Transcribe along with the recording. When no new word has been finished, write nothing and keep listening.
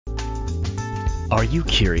Are you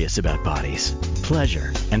curious about bodies,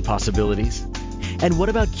 pleasure, and possibilities? And what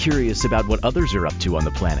about curious about what others are up to on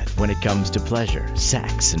the planet when it comes to pleasure,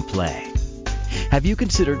 sex, and play? Have you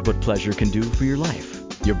considered what pleasure can do for your life,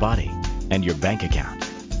 your body, and your bank account?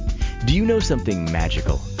 Do you know something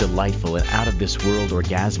magical, delightful, and out of this world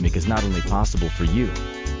orgasmic is not only possible for you,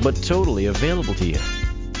 but totally available to you?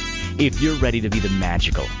 If you're ready to be the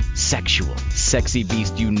magical, sexual, sexy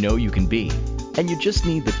beast you know you can be, and you just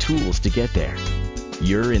need the tools to get there,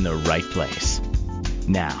 you're in the right place.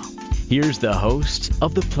 Now, here's the host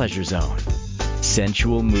of The Pleasure Zone,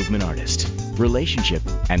 sensual movement artist, relationship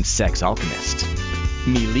and sex alchemist,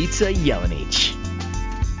 Milica Jelenic.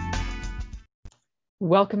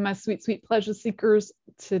 Welcome, my sweet, sweet pleasure seekers.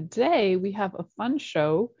 Today, we have a fun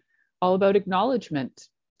show all about acknowledgement.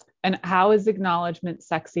 And how is acknowledgement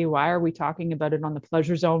sexy? Why are we talking about it on the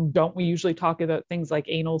Pleasure Zone? Don't we usually talk about things like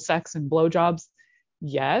anal sex and blowjobs?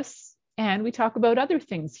 Yes. And we talk about other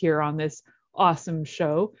things here on this awesome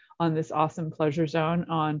show, on this awesome Pleasure Zone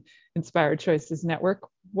on Inspired Choices Network.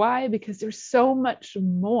 Why? Because there's so much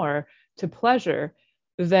more to pleasure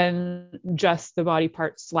than just the body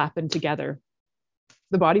parts slapping together.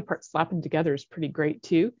 The body parts slapping together is pretty great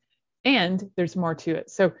too. And there's more to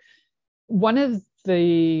it. So one of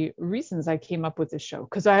the reasons I came up with this show,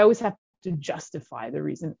 because I always have to justify the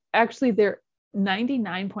reason. Actually, they're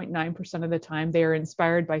 99.9% of the time, they are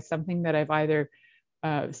inspired by something that I've either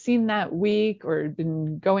seen that week or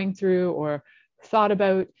been going through or thought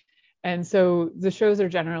about. And so the shows are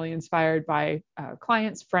generally inspired by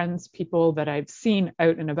clients, friends, people that I've seen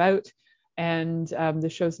out and about. And the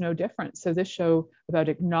show's no different. So this show about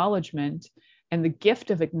acknowledgement and the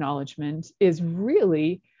gift of acknowledgement is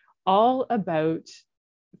really all about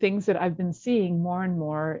things that I've been seeing more and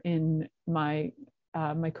more in my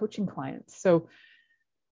coaching clients. So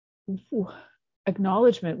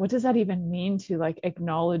acknowledgement, what does that even mean to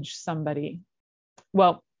acknowledge somebody?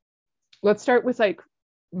 Well, let's start with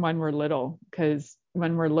when we're little, because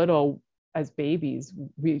when we're little as babies,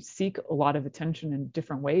 we seek a lot of attention in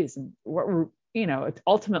different ways. And what we're,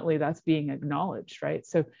 ultimately that's being acknowledged, right?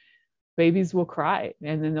 So babies will cry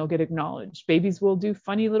and then they'll get acknowledged. Babies will do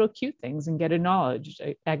funny little cute things and get acknowledged,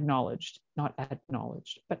 not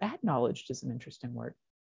acknowledged, but acknowledged is an interesting word.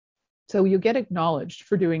 So you get acknowledged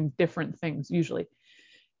for doing different things usually.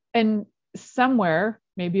 And somewhere,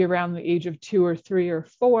 maybe around the age of 2 or 3 or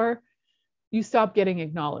 4, you stop getting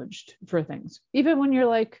acknowledged for things. Even when you're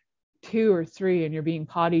like 2 or 3 and you're being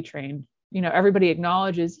potty trained, everybody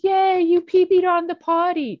acknowledges, yay, you pee-peed on the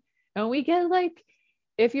potty. And we get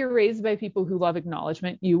if you're raised by people who love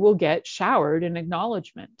acknowledgement, you will get showered in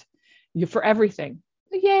acknowledgement for everything.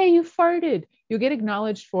 Yay, you farted. You get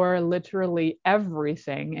acknowledged for literally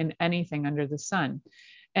everything and anything under the sun.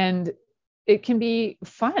 And it can be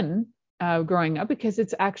fun growing up because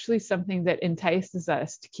it's actually something that entices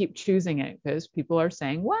us to keep choosing it because people are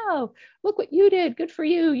saying, wow, look what you did. Good for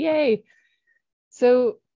you. Yay.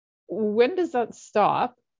 So when does that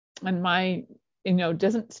stop? And it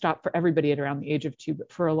doesn't stop for everybody at around the age of 2,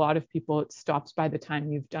 but for a lot of people, it stops by the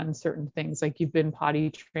time you've done certain things, like you've been potty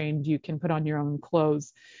trained, you can put on your own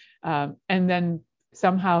clothes. And then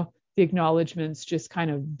somehow the acknowledgements just kind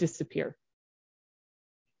of disappear.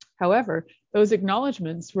 However, those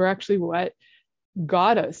acknowledgements were actually what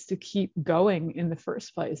got us to keep going in the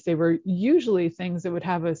first place. They were usually things that would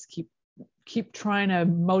have us keep trying to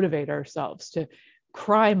motivate ourselves to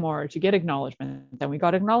cry more, to get acknowledgement. Then we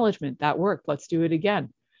got acknowledgement. That worked. Let's do it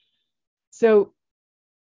again. So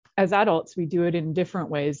as adults, we do it in different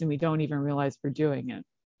ways and we don't even realize we're doing it.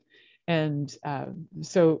 And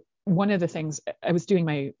so one of the things, I was doing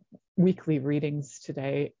my weekly readings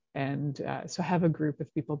today. And so I have a group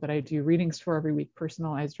of people that I do readings for every week,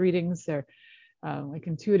 personalized readings. They're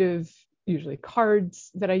intuitive, usually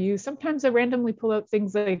cards that I use. Sometimes I randomly pull out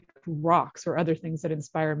things like rocks or other things that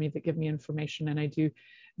inspire me, that give me information. And I do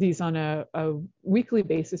these on a weekly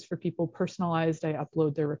basis for people, personalized. I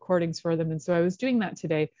upload their recordings for them. And so I was doing that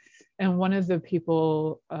today. And one of the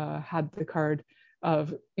people had the card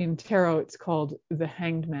in tarot, it's called the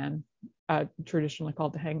Hanged Man, traditionally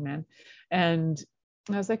called the Hanged Man. And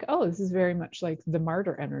I was like, oh, this is very much like the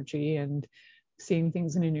martyr energy and seeing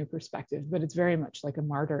things in a new perspective, but it's very much like a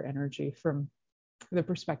martyr energy from the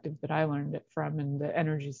perspective that I learned it from and the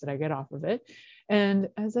energies that I get off of it. And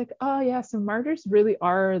I was like, oh yeah, so martyrs really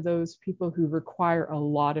are those people who require a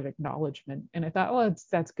lot of acknowledgement. And I thought, oh,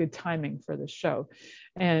 that's good timing for this show.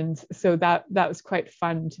 And so that was quite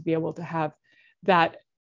fun to be able to have that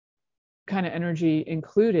kind of energy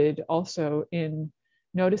included also in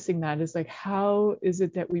noticing that is how is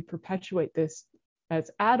it that we perpetuate this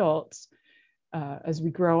as adults as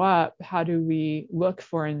we grow up, how do we look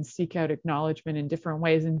for and seek out acknowledgement in different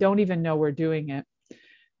ways and don't even know we're doing it?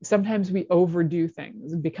 Sometimes we overdo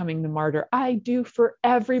things, becoming the martyr. I do for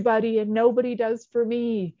everybody and nobody does for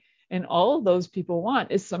me. And all those people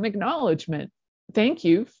want is some acknowledgement. Thank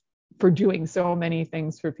you for doing so many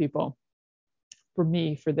things for people, for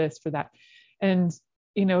me, for this, for that. And,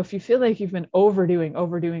 if you feel like you've been overdoing,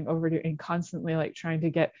 and constantly like trying to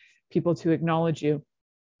get people to acknowledge you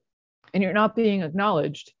and you're not being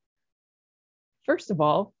acknowledged, first of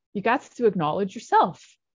all, you got to acknowledge yourself.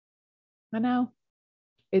 I know.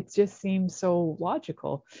 It just seems so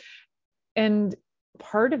logical. And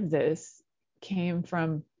part of this came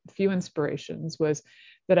from a few inspirations, was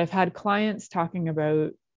that I've had clients talking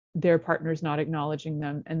about their partners not acknowledging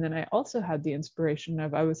them. And then I also had the inspiration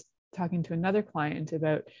of, I was talking to another client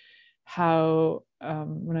about how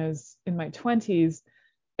when I was in my 20s,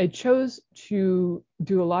 I chose to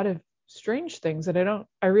do a lot of strange things that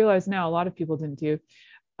I realize now a lot of people didn't do.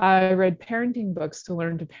 I read parenting books to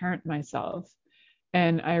learn to parent myself.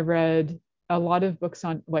 And I read a lot of books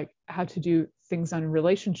on like how to do things on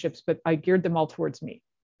relationships, but I geared them all towards me,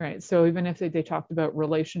 right? So even if they talked about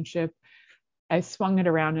relationship, I swung it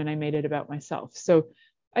around and I made it about myself. So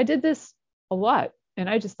I did this a lot. And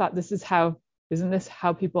I just thought, isn't this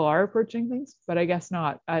how people are approaching things? But I guess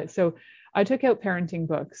not. So I took out parenting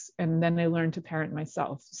books and then I learned to parent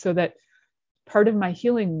myself, so that part of my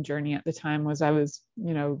healing journey at the time was I was,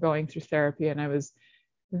 going through therapy, and I was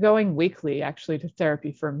going weekly actually to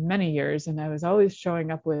therapy for many years. And I was always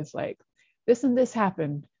showing up with like, this and this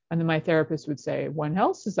happened. And then my therapist would say, when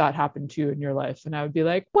else has that happened to you in your life? And I would be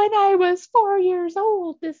like, when I was 4 years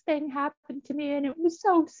old, this thing happened to me and it was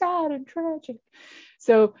so sad and tragic.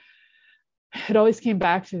 So it always came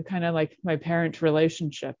back to kind of like my parent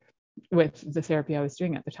relationship with the therapy I was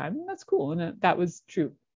doing at the time. And that's cool. And that was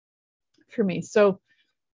true for me. So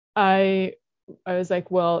I was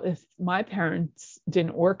like, well, if my parents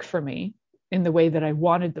didn't work for me in the way that I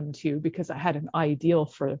wanted them to, because I had an ideal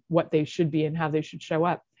for what they should be and how they should show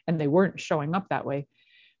up, and they weren't showing up that way,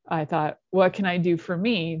 I thought, what can I do for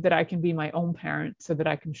me that I can be my own parent so that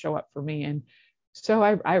I can show up for me? And so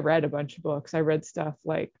I read a bunch of books. I read stuff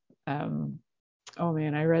like, I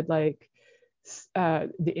read like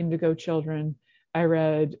The Indigo Children. I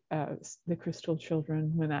read The Crystal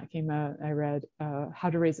Children when that came out. I read How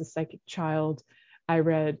to Raise a Psychic Child. I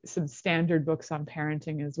read some standard books on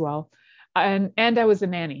parenting as well. And I was a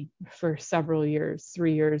nanny for several years,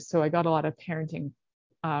 3 years. So I got a lot of parenting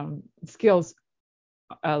skills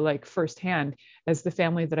like firsthand, as the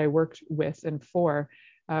family that I worked with and for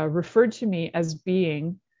referred to me as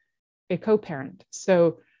being a co-parent.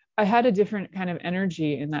 So I had a different kind of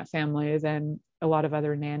energy in that family than a lot of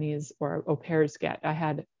other nannies or au pairs get.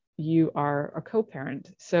 You are a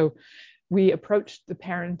co-parent. So we approached the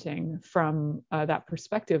parenting from that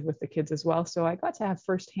perspective with the kids as well. So I got to have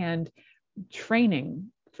firsthand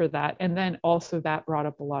training for that. And then also that brought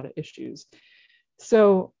up a lot of issues.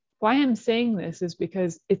 So why I'm saying this is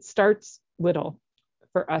because it starts little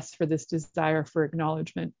for us, for this desire for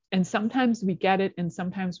acknowledgement. And sometimes we get it and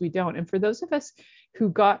sometimes we don't. And for those of us who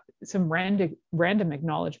got some random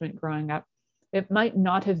acknowledgement growing up, it might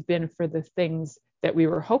not have been for the things that we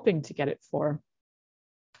were hoping to get it for.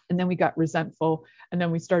 And then we got resentful, and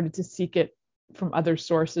then we started to seek it from other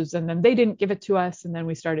sources, and then they didn't give it to us, and then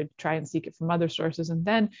we started to try and seek it from other sources, and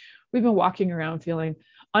then we've been walking around feeling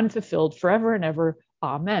unfulfilled forever and ever.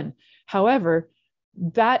 Amen. However,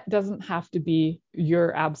 that doesn't have to be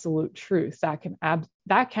your absolute truth.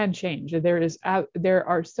 That can change. There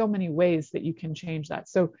are so many ways that you can change that.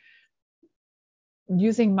 So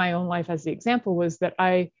using my own life as the example was that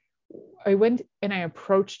I went and I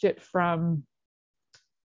approached it from,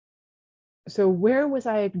 so where was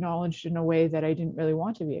I acknowledged in a way that I didn't really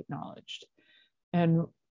want to be acknowledged? And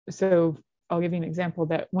so I'll give you an example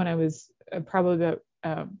that when I was probably about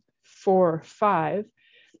 4 or 5,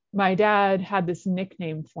 my dad had this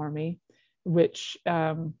nickname for me, which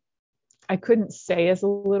I couldn't say as a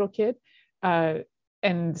little kid.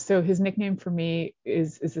 And so his nickname for me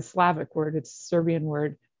is a Slavic word. It's a Serbian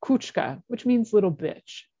word, kuchka, which means little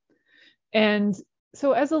bitch. And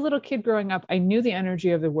so as a little kid growing up, I knew the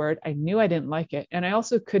energy of the word. I knew I didn't like it. And I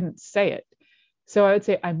also couldn't say it. So I would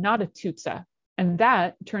say, I'm not a tutsa. And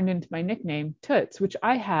that turned into my nickname, Toots, which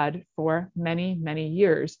I had for many, many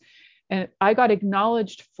years. And I got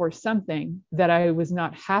acknowledged for something that I was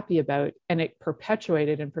not happy about, and it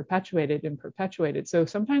perpetuated and perpetuated and perpetuated. So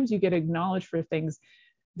sometimes you get acknowledged for things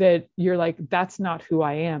that you're like, that's not who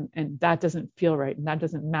I am, and that doesn't feel right, and that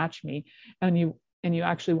doesn't match me, and you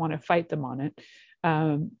actually want to fight them on it.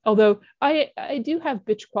 Although I do have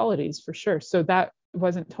bitch qualities for sure. So that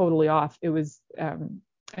wasn't totally off. It was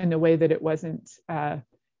in a way that it wasn't a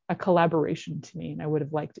collaboration to me. And I would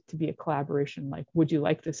have liked it to be a collaboration. Like, would you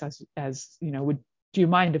like this as do you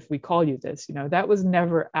mind if we call you this? That was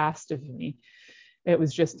never asked of me. It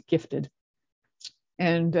was just gifted.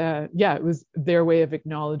 And yeah, it was their way of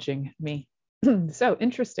acknowledging me. So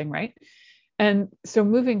interesting, right? And so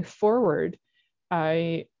moving forward,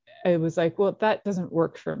 I was like, well, that doesn't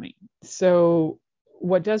work for me. So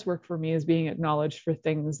what does work for me is being acknowledged for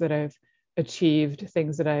things that I've achieved,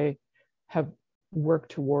 things that I have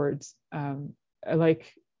worked towards.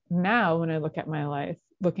 Like now, when I look at my life,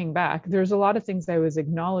 looking back, there's a lot of things I was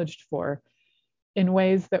acknowledged for in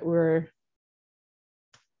ways that were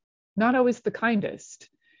not always the kindest.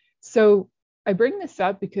 So I bring this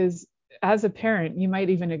up because as a parent, you might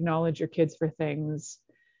even acknowledge your kids for things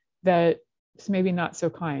that it's maybe not so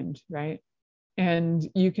kind, right? And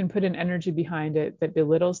you can put an energy behind it that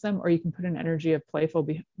belittles them, or you can put an energy of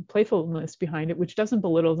playfulness behind it, which doesn't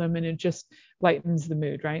belittle them and it just lightens the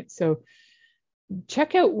mood, right? So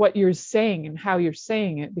check out what you're saying and how you're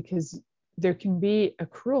saying it, because there can be a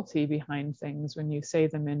cruelty behind things when you say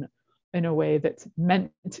them in a way that's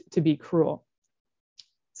meant to be cruel.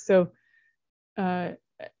 So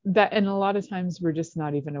that, and a lot of times we're just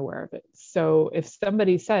not even aware of it. So if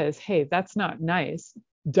somebody says, hey, that's not nice,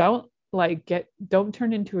 don't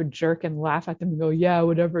turn into a jerk and laugh at them and go, yeah,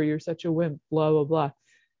 whatever, you're such a wimp, blah blah blah.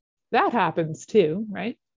 That happens too,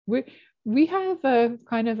 right? We have a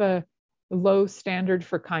kind of a low standard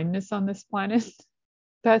for kindness on this planet.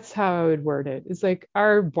 That's how I would word it. It's like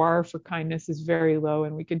our bar for kindness is very low,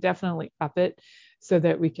 and we could definitely up it so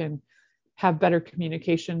that we can have better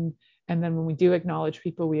communication. And then when we do acknowledge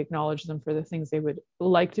people, we acknowledge them for the things they would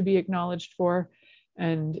like to be acknowledged for,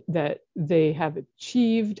 and that they have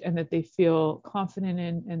achieved, and that they feel confident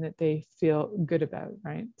in, and that they feel good about,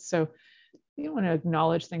 right? So you want to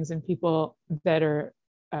acknowledge things in people that are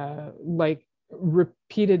like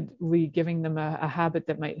repeatedly giving them a habit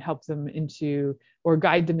that might help them into or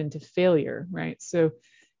guide them into failure, right? So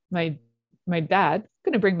my dad, I'm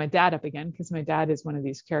going to bring my dad up again because my dad is one of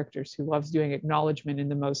these characters who loves doing acknowledgement in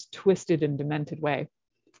the most twisted and demented way.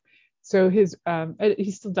 So he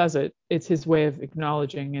still does it. It's his way of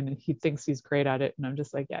acknowledging, and he thinks he's great at it. And I'm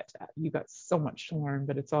just like, yeah, Dad, you got so much to learn,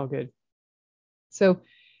 but it's all good. So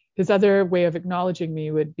his other way of acknowledging me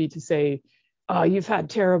would be to say, oh, you've had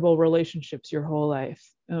terrible relationships your whole life.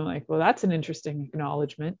 And I'm like, well, that's an interesting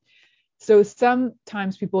acknowledgement. So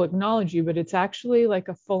sometimes people acknowledge you, but it's actually like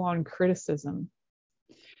a full-on criticism.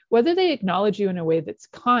 Whether they acknowledge you in a way that's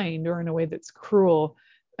kind or in a way that's cruel,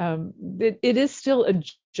 it is still a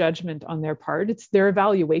judgment on their part. It's their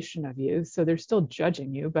evaluation of you. So they're still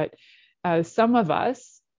judging you. But some of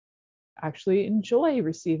us actually enjoy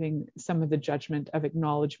receiving some of the judgment of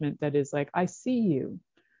acknowledgement that is like, I see you.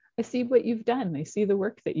 I see what you've done. I see the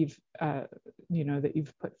work that you've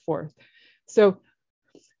put forth. So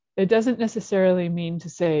it doesn't necessarily mean to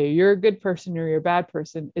say you're a good person or you're a bad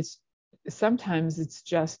person. Sometimes it's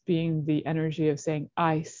just being the energy of saying,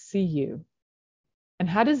 I see you. And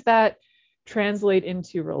how does that translate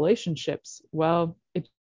into relationships? Well, it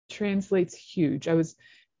translates huge. I was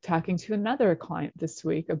talking to another client this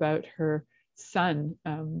week about her son,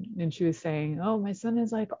 and she was saying, oh, my son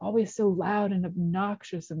is like always so loud and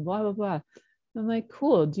obnoxious and blah blah blah. I'm like,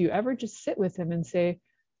 cool, do you ever just sit with him and say,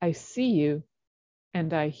 I see you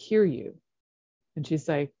and I hear you? And she's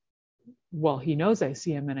like, well, he knows I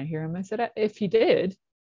see him and I hear him. I said, if he did,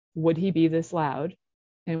 would he be this loud,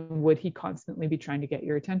 and would he constantly be trying to get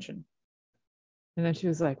your attention? And then she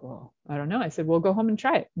was like, well, I don't know. I said, well, go home and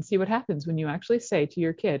try it and see what happens when you actually say to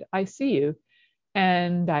your kid, I see you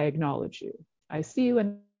and I acknowledge you. I see you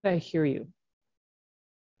and I hear you.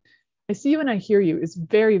 I see you and I hear you is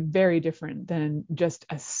very, very different than just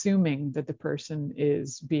assuming that the person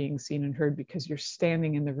is being seen and heard because you're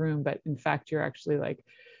standing in the room, but in fact, you're actually like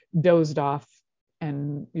dozed off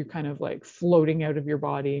and you're kind of like floating out of your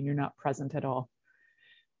body and you're not present at all.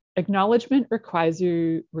 Acknowledgement requires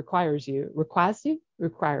you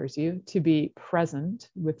to be present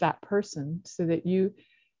with that person so that you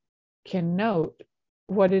can note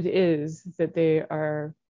what it is that they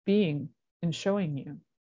are being and showing you.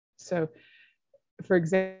 So, for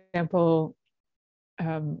example,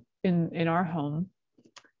 in our home,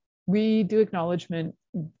 we do acknowledgement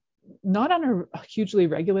not on a hugely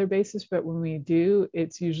regular basis, but when we do,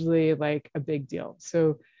 it's usually like a big deal.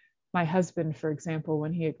 So my husband, for example,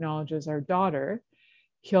 when he acknowledges our daughter,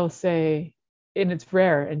 he'll say, and it's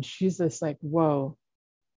rare, and she's just like, whoa,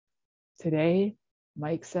 today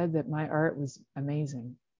Mike said that my art was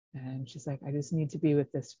amazing. And she's like, I just need to be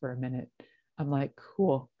with this for a minute. I'm like,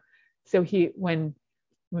 cool. So when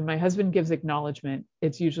my husband gives acknowledgement,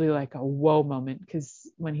 it's usually like a whoa moment,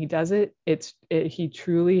 because when he does it, he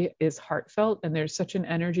truly is heartfelt, and there's such an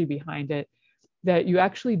energy behind it that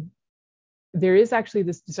there is actually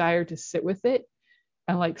this desire to sit with it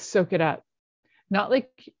and like soak it up. Not like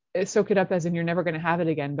soak it up as in you're never going to have it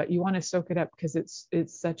again, but you want to soak it up because it's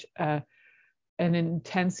such an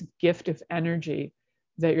intense gift of energy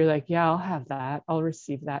that you're like, yeah, I'll have that, I'll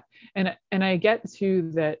receive that. And I get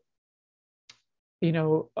to that,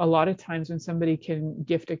 a lot of times when somebody can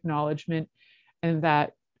gift acknowledgement in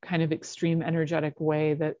that kind of extreme energetic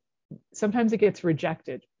way, that sometimes it gets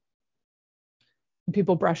rejected.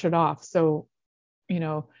 People brush it off. So,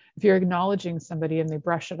 if you're acknowledging somebody and they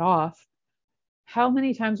brush it off, how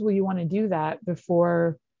many times will you want to do that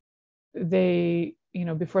before they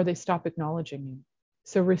stop acknowledging you?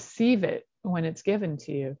 So receive it when it's given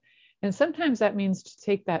to you. And sometimes that means to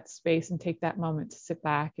take that space and take that moment to sit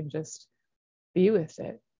back and just be with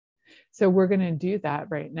it. So we're going to do that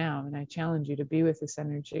right now. And I challenge you to be with this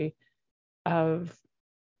energy of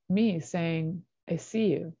me saying, I see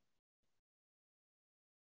you.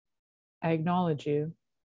 I acknowledge you.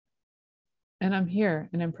 And I'm here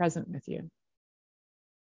and I'm present with you.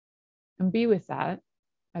 And be with that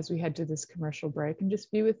as we head to this commercial break, and just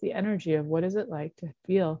be with the energy of what is it like to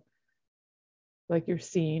feel like you're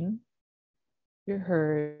seen, you're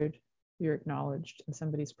heard, you're acknowledged, and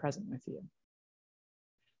somebody's present with you.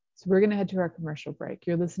 So we're going to head to our commercial break.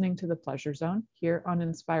 You're listening to The Pleasure Zone here on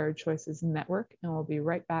Inspired Choices Network, and we'll be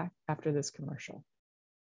right back after this commercial.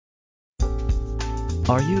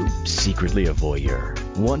 Are you secretly a voyeur,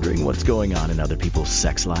 wondering what's going on in other people's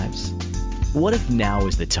sex lives? What if now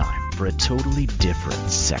is the time for a totally different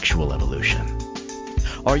sexual evolution?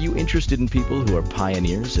 Are you interested in people who are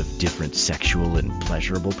pioneers of different sexual and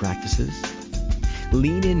pleasurable practices?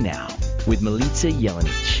 Lean in now with Milica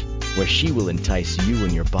Jelenic, where she will entice you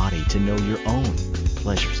and your body to know your own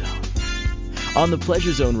pleasure zone. On the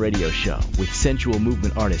Pleasure Zone radio show with sensual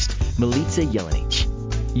movement artist Milica Jelenic,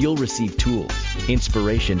 you'll receive tools,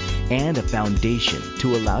 inspiration, and a foundation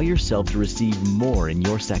to allow yourself to receive more in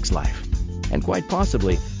your sex life, and quite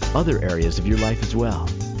possibly other areas of your life as well.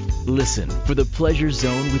 Listen for the Pleasure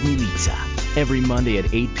Zone with Milica every Monday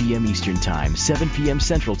at 8 p.m. Eastern Time, 7 p.m.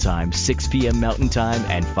 Central Time, 6 p.m. Mountain Time,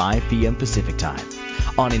 and 5 p.m. Pacific Time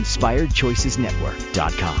on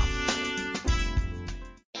InspiredChoicesNetwork.com.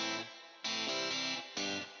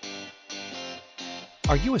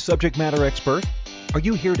 Are you a subject matter expert? Are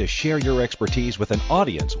you here to share your expertise with an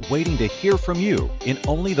audience waiting to hear from you in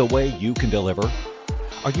only the way you can deliver?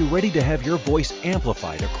 Are you ready to have your voice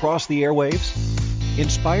amplified across the airwaves?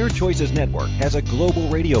 Inspired Choices Network has a global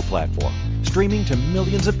radio platform streaming to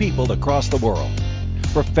millions of people across the world.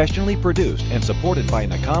 Professionally produced and supported by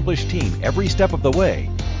an accomplished team every step of the way,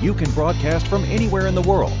 you can broadcast from anywhere in the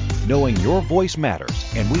world, knowing your voice matters,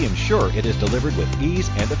 and we ensure it is delivered with ease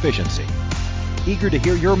and efficiency. Eager to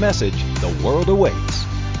hear your message, the world awaits.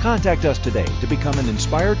 Contact us today to become an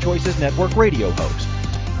Inspired Choices Network radio host.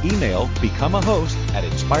 Email become a host at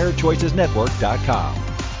InspiredChoicesNetwork.com.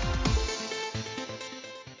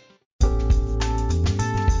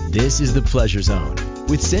 This is The Pleasure Zone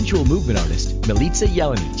with sensual movement artist Milica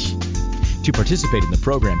Jelenic. To participate in the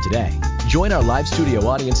program today, join our live studio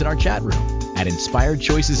audience in our chat room at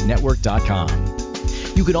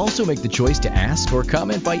InspiredChoicesNetwork.com. You can also make the choice to ask or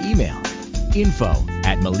comment by email,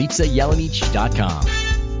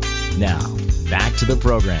 info@MilicaJelenic.com. Now, back to the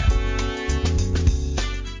program.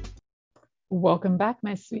 Welcome back,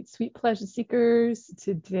 my sweet, sweet pleasure seekers.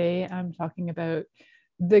 Today I'm talking about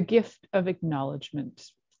the gift of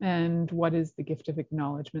acknowledgement. And what is the gift of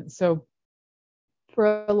acknowledgement? So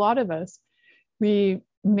for a lot of us, we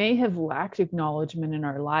may have lacked acknowledgement in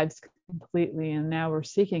our lives completely, and now we're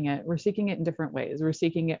seeking it. We're seeking it in different ways. We're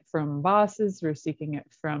seeking it from bosses. We're seeking it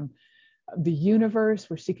from the universe.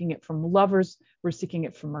 We're seeking it from lovers. We're seeking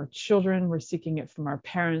it from our children. We're seeking it from our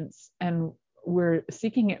parents. And we're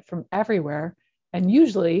seeking it from everywhere. And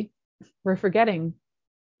usually we're forgetting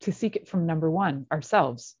to seek it from number one,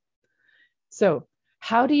 ourselves. So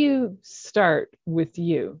how do you start with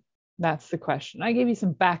you? That's the question. I gave you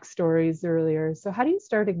some backstories earlier. So how do you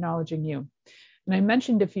start acknowledging you? And I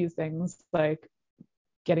mentioned a few things like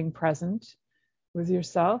getting present with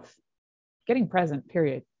yourself, getting present,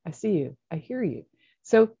 period. I see you. I hear you.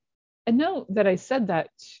 So I know that I said that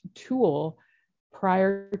tool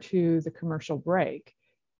prior to the commercial break,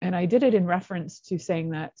 and I did it in reference to saying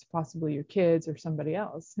that to possibly your kids or somebody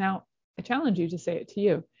else. Now, I challenge you to say it to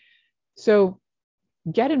you. So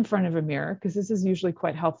get in front of a mirror, because this is usually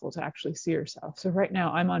quite helpful to actually see yourself. So right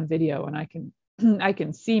now I'm on video and I can I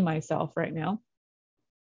can see myself right now.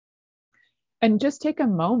 And just take a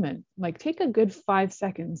moment, like take a good 5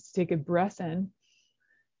 seconds to take a breath in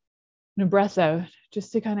and a breath out,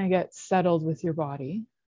 just to kind of get settled with your body.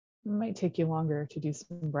 It might take you longer to do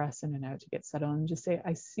some breaths in and out to get settled, and just say,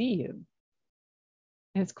 I see you.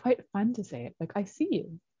 And it's quite fun to say it, like, I see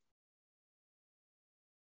you.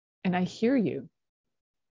 And I hear you.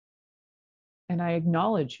 And I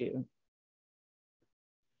acknowledge you.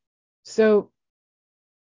 So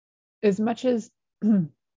as much as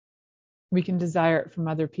we can desire it from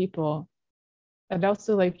other people, I'd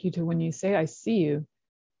also like you to, when you say, I see you,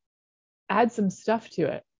 add some stuff to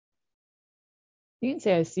it. You can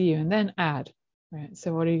say, I see you, and then add, right?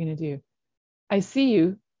 So what are you going to do? I see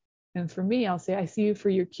you. And for me, I'll say, I see you for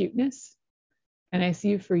your cuteness, and I see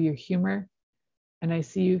you for your humor, and I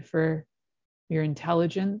see you for your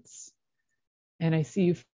intelligence, and I see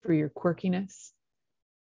you for your quirkiness,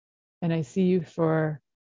 and I see you for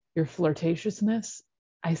your flirtatiousness.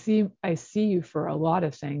 I see you for a lot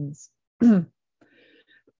of things.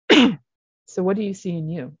 So what do you see in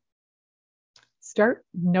you? Start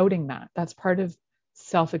noting that. That's part of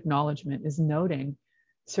self-acknowledgement, is noting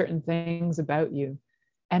certain things about you.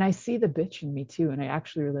 And I see the bitch in me too. And I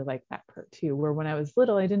actually really like that part too, where when I was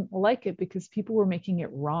little, I didn't like it because people were making it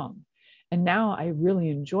wrong. And now I really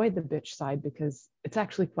enjoy the bitch side because it's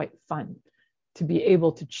actually quite fun to be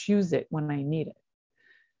able to choose it when I need it.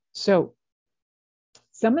 So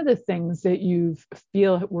some of the things that you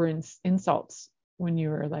feel were insults when you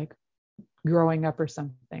were like growing up or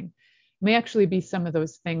something may actually be some of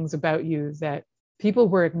those things about you that people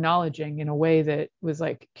were acknowledging in a way that was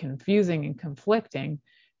like confusing and conflicting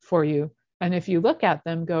for you. And if you look at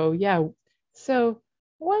them, go, yeah, so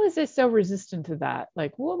why was I so resistant to that?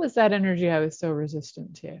 Like, what was that energy I was so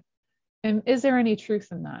resistant to? And is there any truth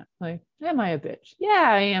in that? Like, am I a bitch? Yeah,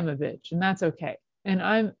 I am a bitch, and that's okay. And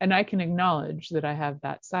I can acknowledge that I have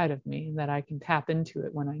that side of me and that I can tap into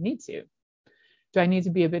it when I need to. Do I need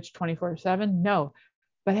to be a bitch 24/7? No.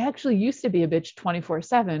 But I actually used to be a bitch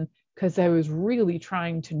 24/7 because I was really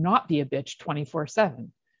trying to not be a bitch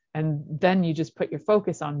 24/7. And then you just put your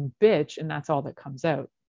focus on bitch, and that's all that comes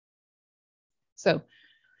out. So,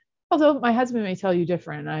 although my husband may tell you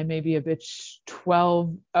different, I may be a bitch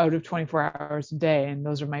 12 out of 24 hours a day, and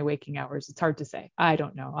those are my waking hours. It's hard to say. I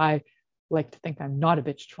don't know. I like to think I'm not a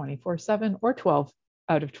bitch 24/7 or 12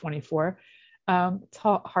 out of 24. It's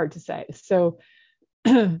hard to say. So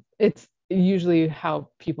it's usually how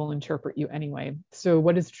people interpret you anyway. So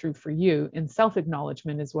what is true for you in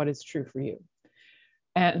self-acknowledgement is what is true for you.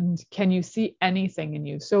 And can you see anything in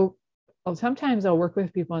you? So sometimes I'll work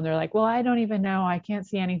with people and they're like, well, I don't even know. I can't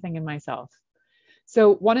see anything in myself.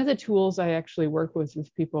 So one of the tools I actually work with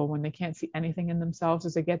people when they can't see anything in themselves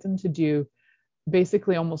is I get them to do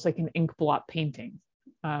basically almost like an ink blot painting.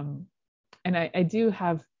 And I do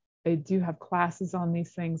have classes on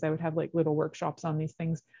these things. I would have like little workshops on these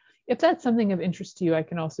things. If that's something of interest to you, I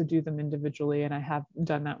can also do them individually. And I have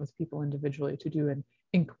done that with people individually, to do an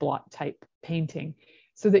ink blot type painting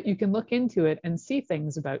so that you can look into it and see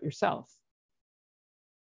things about yourself.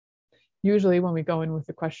 Usually when we go in with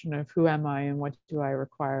the question of who am I and what do I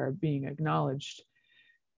require being acknowledged,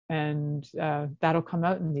 and that'll come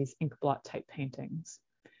out in these ink blot type paintings.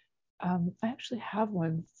 I actually have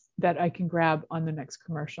one that I can grab on the next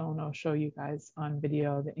commercial, and I'll show you guys on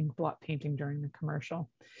video the ink blot painting during the commercial.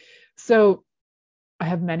 So I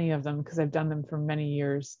have many of them because I've done them for many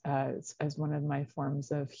years as one of my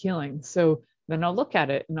forms of healing. So then I'll look at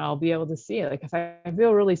it and I'll be able to see it. Like if I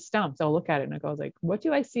feel really stumped, I'll look at it and I go like, what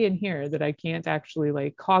do I see in here that I can't actually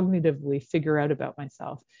like cognitively figure out about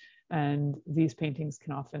myself? And these paintings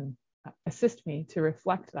can often assist me to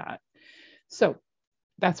reflect that. So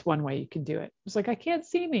that's one way you can do it. It's like, I can't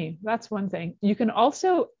see me. That's one thing. You can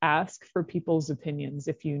also ask for people's opinions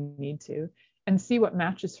if you need to, and see what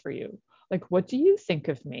matches for you. Like, what do you think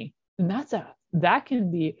of me? And that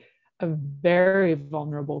can be a very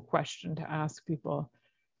vulnerable question to ask people.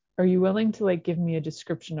 Are you willing to like give me a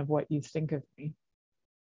description of what you think of me?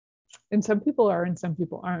 And some people are and some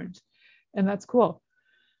people aren't. And that's cool.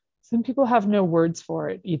 Some people have no words for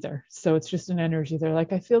it either. So it's just an energy. They're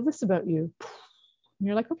like, I feel this about you. And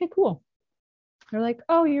you're like, okay, cool. They're like,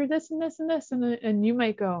 oh, you're this and this and this. And you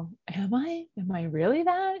might go, am I? Am I really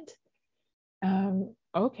that?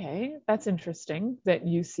 Okay, that's interesting that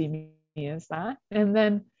you see me as that.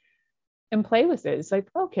 And play with it. It's like,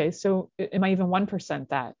 okay, so am I even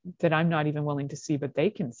 1% that I'm not even willing to see, but they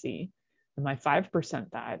can see? Am I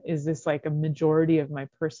 5% that? Is this like a majority of my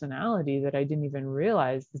personality that I didn't even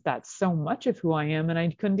realize that that's so much of who I am and I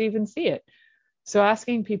couldn't even see it? So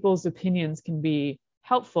asking people's opinions can be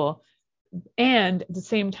helpful. And at the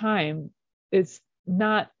same time, it's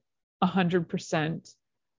not 100%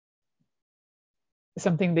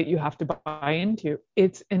 something that you have to buy into.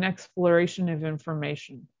 It's an exploration of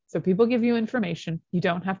information. So people give you information. You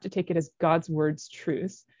don't have to take it as God's word's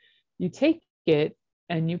truth. You take it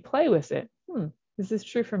and you play with it. Is this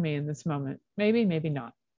true for me in this moment? Maybe, maybe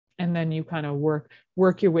not. And then you kind of work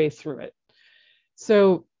your way through it.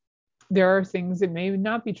 So there are things that may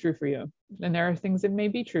not be true for you, and there are things that may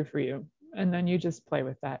be true for you. And then you just play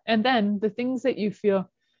with that. And then the things that you feel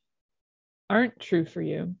aren't true for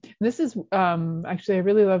you. This is actually, I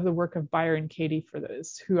really love the work of Byron Katie for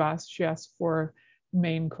this, she asked 4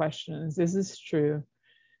 main questions. Is this true?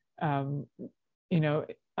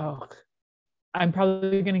 I'm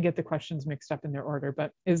probably going to get the questions mixed up in their order,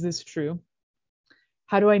 but is this true?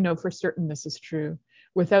 How do I know for certain this is true?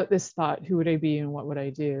 Without this thought, who would I be and what would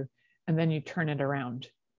I do? And then you turn it around.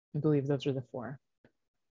 I believe those are the 4.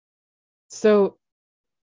 So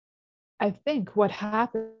I think what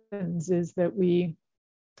happens is that we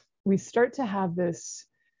start to have this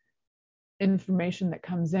information that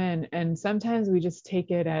comes in, and sometimes we just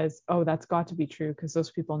take it as, oh, that's got to be true because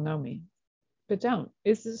those people know me. But don't.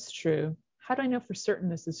 Is this true? How do I know for certain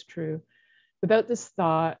this is true? Without this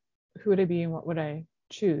thought, who would I be and what would I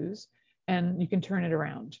choose? And you can turn it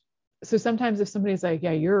around. So sometimes if somebody's like,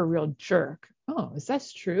 yeah, you're a real jerk. Oh, is that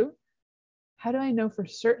true? How do I know for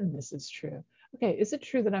certain this is true? Okay, is it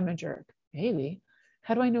true that I'm a jerk? Maybe.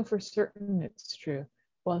 How do I know for certain it's true?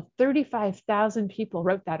 Well, 35,000 people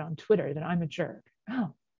wrote that on Twitter that I'm a jerk.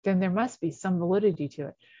 Oh, then there must be some validity to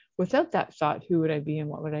it. Without that thought, who would I be and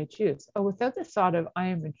what would I choose? Oh, without the thought of I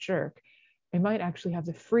am a jerk, I might actually have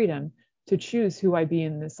the freedom to choose who I be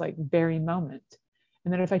in this like very moment.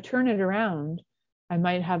 And then if I turn it around, I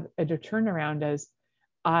might have a turnaround as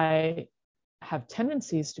I have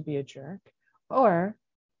tendencies to be a jerk, or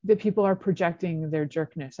that people are projecting their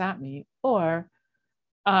jerkness at me, or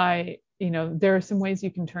there are some ways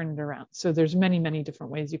you can turn it around. So there's many, many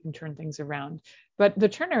different ways you can turn things around, but the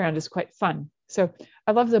turnaround is quite fun. So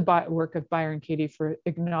I love the work of Byron Katie for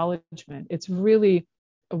Acknowledgement. It's really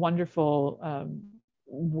a wonderful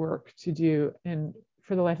work to do. And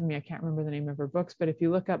for the life of me, I can't remember the name of her books, but if you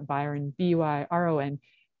look up Byron, Byron,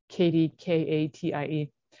 Katie,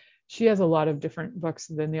 Katie, she has a lot of different books,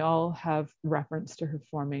 and then they all have reference to her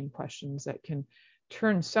 4 main questions that can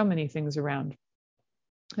turn so many things around.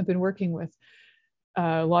 I've been working with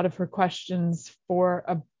a lot of her questions for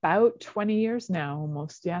about 20 years now,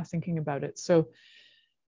 almost, thinking about it. So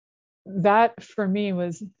that for me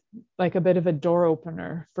was like a bit of a door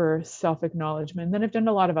opener for self-acknowledgement. Then I've done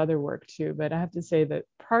a lot of other work too, but I have to say that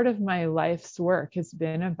part of my life's work has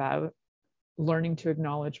been about learning to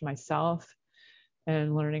acknowledge myself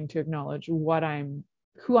and learning to acknowledge who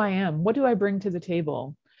I am, what do I bring to the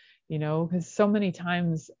table? Because so many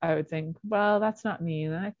times I would think, well, that's not me,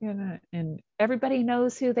 and everybody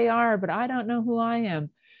knows who they are, but I don't know who I am.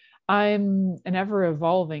 I'm an ever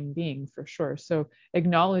evolving being for sure. So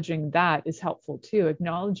acknowledging that is helpful too.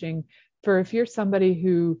 Acknowledging if you're somebody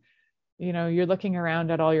who, you're looking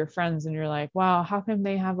around at all your friends and you're like, wow, how come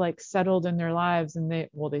they have like settled in their lives and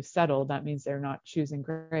they've settled. That means they're not choosing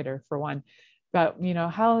greater for one. But,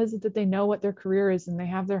 how is it that they know what their career is and they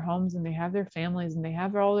have their homes and they have their families and they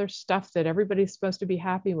have all their stuff that everybody's supposed to be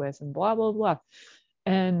happy with and blah, blah, blah.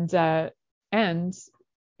 And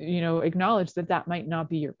acknowledge that might not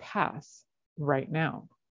be your path right now.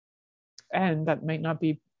 And that might not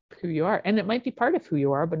be who you are. And it might be part of who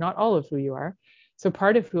you are, but not all of who you are. So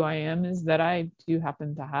part of who I am is that I do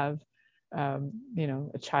happen to have, a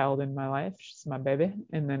child in my life. She's my baby.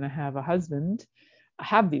 And then I have a husband. I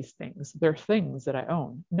have these things. They're things that I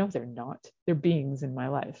own. No, they're not. They're beings in my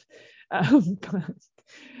life.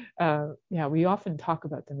 We often talk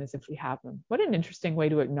about them as if we have them. What an interesting way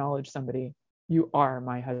to acknowledge somebody. You are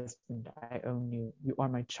my husband. I own you. You are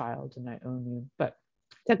my child and I own you. But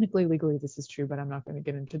technically, legally, this is true, but I'm not going to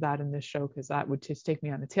get into that in this show because that would just take me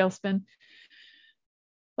on a tailspin.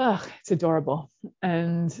 Oh, it's adorable.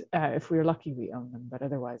 And if we're lucky, we own them, but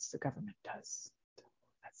otherwise the government does.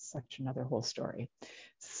 Such another whole story.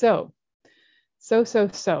 So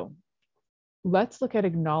let's look at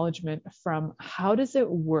acknowledgement from how does it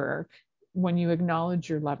work when you acknowledge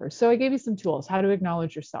your lover. So I gave you some tools, how to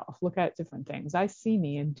acknowledge yourself, look at different things. I see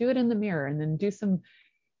me, and do it in the mirror, and then do some,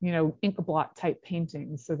 ink blot type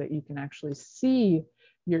paintings so that you can actually see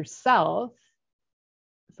yourself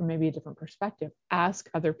from maybe a different perspective. Ask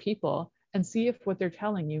other people, and see if what they're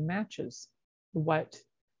telling you matches what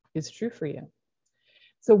is true for you.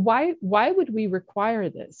 So why would we require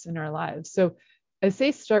this in our lives? So I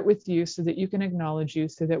say start with you so that you can acknowledge you,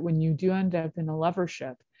 so that when you do end up in a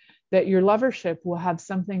lovership, that your lovership will have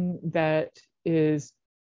something that is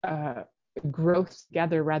growth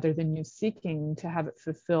together rather than you seeking to have it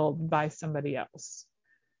fulfilled by somebody else.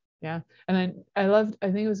 Yeah. And then I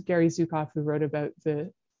think it was Gary Zukav who wrote about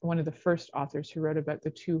one of the first authors who wrote about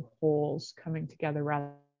the two wholes coming together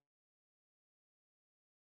rather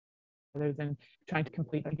than trying to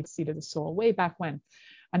complete like a seed of the soul way back when.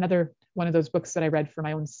 Another one of those books that I read for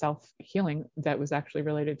my own self-healing that was actually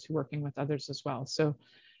related to working with others as well. So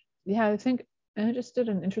yeah, I think I just did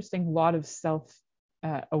an interesting lot of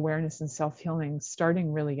self-awareness and self-healing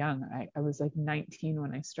starting really young. I was like 19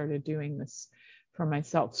 when I started doing this for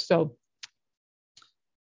myself. So,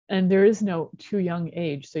 and there is no too young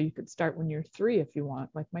age. So you could start when you're 3 if you want,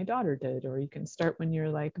 like my daughter did, or you can start when you're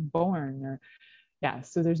like born, or yeah.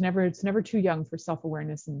 So it's never too young for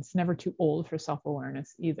self-awareness, and it's never too old for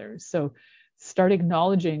self-awareness either. So start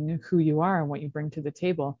acknowledging who you are and what you bring to the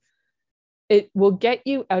table. It will get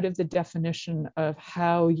you out of the definition of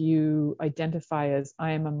how you identify as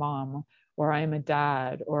I am a mom, or I am a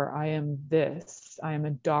dad, or I am this, I am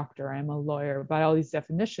a doctor, I am a lawyer. By all these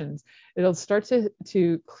definitions, it'll start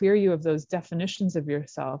to clear you of those definitions of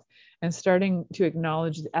yourself and starting to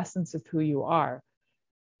acknowledge the essence of who you are.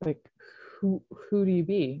 Like, who do you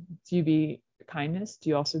be? Do you be kindness? Do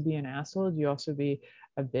you also be an asshole? Do you also be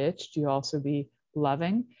a bitch? Do you also be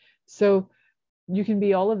loving? So you can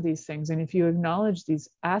be all of these things. And if you acknowledge these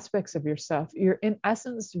aspects of yourself, you're in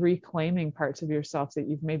essence reclaiming parts of yourself that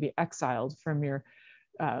you've maybe exiled from your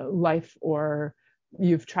life, or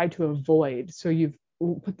you've tried to avoid. So you've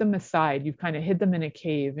put them aside, you've kind of hid them in a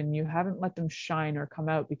cave, and you haven't let them shine or come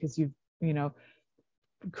out because you've,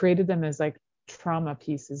 created them as like trauma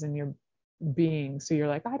pieces in your being. So you're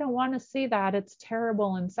like, I don't want to see that. It's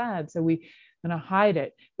terrible and sad. So we going to hide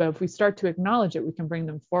it. But if we start to acknowledge it, we can bring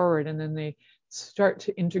them forward, and then they start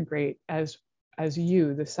to integrate as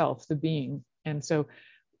you, the self, the being. And so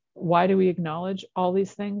why do we acknowledge all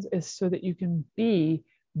these things? Is so that you can be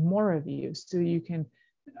more of you, so you can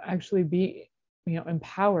actually be,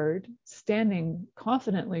 empowered, standing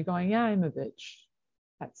confidently going, yeah, I'm a bitch.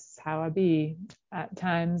 That's how I be at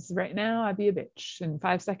times. Right now, I be a bitch. In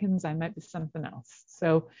 5 seconds, I might be something else.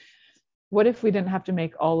 So what if we didn't have to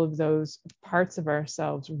make all of those parts of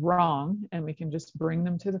ourselves wrong, and we can just bring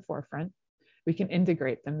them to the forefront? We can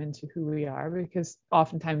integrate them into who we are, because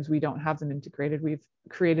oftentimes we don't have them integrated. We've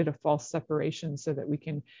created a false separation so that we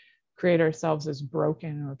can create ourselves as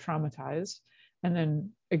broken or traumatized. And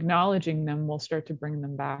then acknowledging them will start to bring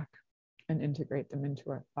them back and integrate them into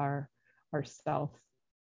our self.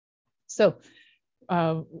 So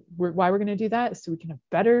why we're going to do that is so we can have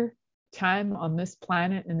better time on this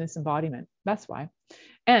planet in this embodiment. That's why.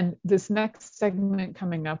 And this next segment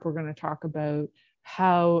coming up, we're going to talk about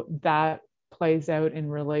how that plays out in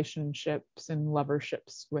relationships and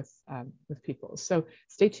loverships with people. So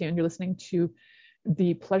stay tuned. You're listening to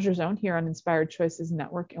the Pleasure Zone here on Inspired Choices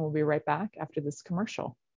Network, and we'll be right back after this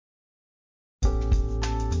commercial.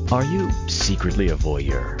 Are you secretly a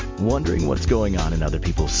voyeur, wondering what's going on in other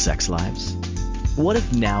people's sex lives? What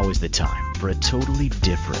if now is the time for a totally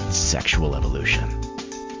different sexual evolution?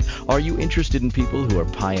 Are you interested in people who are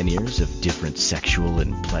pioneers of different sexual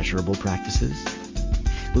and pleasurable practices?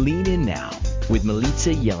 Lean in now with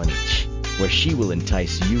Milica Jelenic, where she will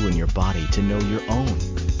entice you and your body to know your own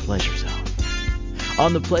pleasure zone.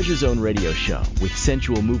 On the Pleasure Zone radio show with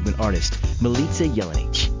sensual movement artist Milica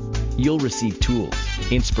Jelenic, you'll receive tools,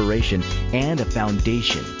 inspiration, and a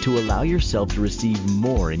foundation to allow yourself to receive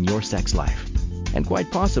more in your sex life, and quite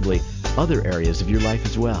possibly other areas of your life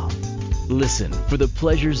as well. Listen for the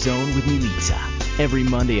Pleasure Zone with Milica every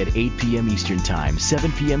Monday at 8 p.m. Eastern Time, 7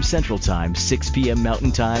 p.m. Central Time, 6 p.m.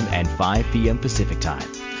 Mountain Time, and 5 p.m. Pacific Time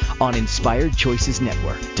on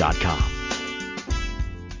InspiredChoicesNetwork.com.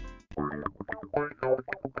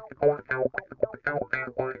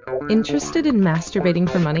 Interested in masturbating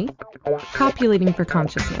for money, copulating for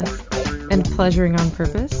consciousness, and pleasuring on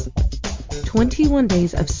purpose? 21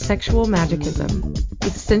 Days of Sexual Magicism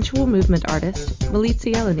with sensual movement artist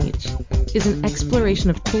Milica Jelenic is an exploration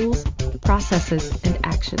of tools, processes, and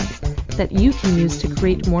actions that you can use to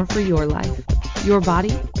create more for your life, your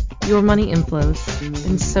body, your money inflows,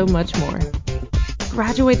 and so much more.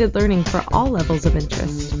 Graduated learning for all levels of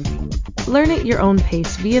interest. Learn at your own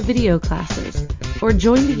pace via video classes or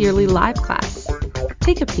join the yearly live class.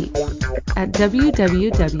 Take a peek at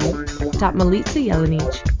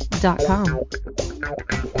www.milicajelenic.com.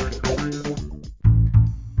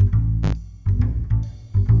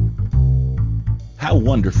 How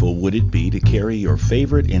wonderful would it be to carry your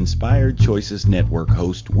favorite Inspired Choices Network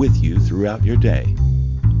host with you throughout your day?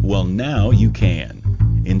 Well, now you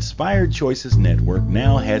can. Inspired Choices Network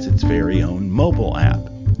now has its very own mobile app.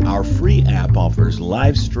 Our free app offers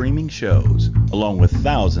live streaming shows, along with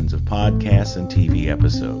thousands of podcasts and TV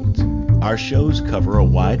episodes. Our shows cover a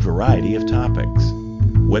wide variety of topics.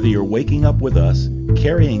 Whether you're waking up with us,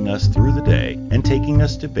 carrying us through the day, and taking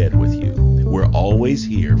us to bed with you, we're always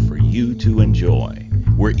here for you to enjoy.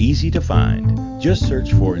 We're easy to find. Just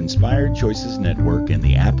search for Inspired Choices Network in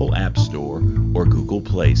the Apple App Store or Google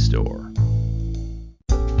Play Store.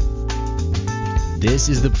 This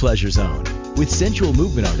is The Pleasure Zone with sensual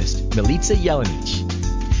movement artist Milica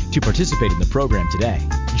Jelenic. To participate in the program today,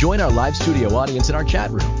 join our live studio audience in our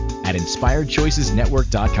chat room at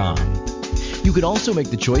inspiredchoicesnetwork.com. You can also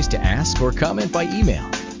make the choice to ask or comment by email.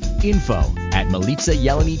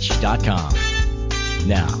 info@milicajelenic.com.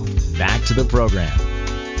 Now, back to the program.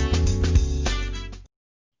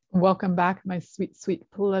 Welcome back, my sweet, sweet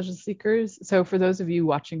pleasure seekers. So for those of you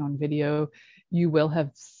watching on video, you will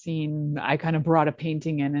have seen I kind of brought a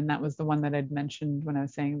painting in, and that was the one that I'd mentioned when I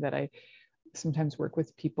was saying that I sometimes work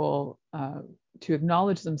with people to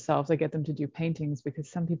acknowledge themselves. I get them to do paintings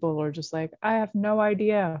because some people are just like, I have no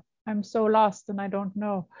idea. I'm so lost and I don't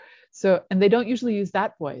know. So, and they don't usually use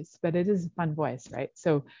that voice, but it is a fun voice, right?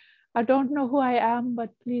 So I don't know who I am,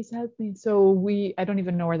 but please help me. So I don't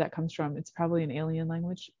even know where that comes from. It's probably an alien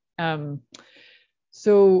language.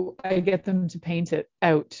 So I get them to paint it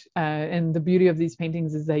out. And the beauty of these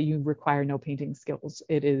paintings is that you require no painting skills.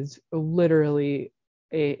 It is literally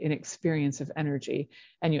an experience of energy.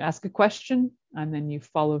 And you ask a question and then you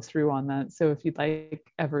follow through on that. So if you'd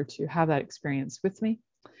like ever to have that experience with me,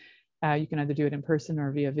 you can either do it in person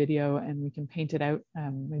or via video, and we can paint it out.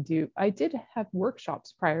 I did have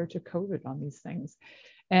workshops prior to COVID on these things.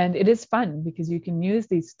 And it is fun because you can use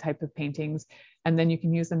these type of paintings and then you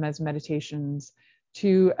can use them as meditations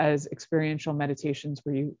too, as experiential meditations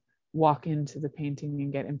where you walk into the painting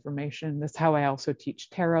and get information. That's how I also teach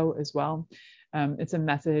tarot as well. It's a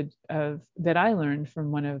method that I learned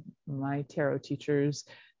from one of my tarot teachers,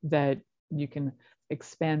 that you can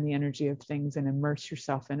expand the energy of things and immerse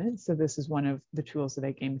yourself in it. So this is one of the tools that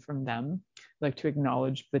I gained from them, like to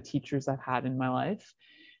acknowledge the teachers I've had in my life.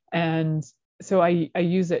 And so I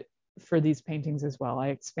use it for these paintings as well. I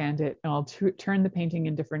expand it and I'll turn the painting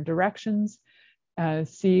in different directions,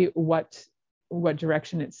 see what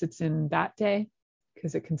direction it sits in that day,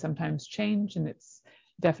 because it can sometimes change and it's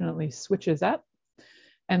definitely switches up.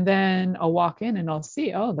 And then I'll walk in and I'll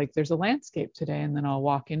see, oh, like there's a landscape today. And then I'll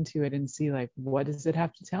walk into it and see, like, what does it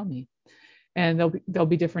have to tell me? And there'll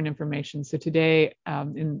be different information. So today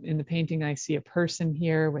in the painting, I see a person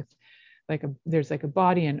here with there's like a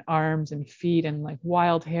body and arms and feet and like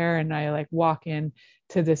wild hair. And I like walk in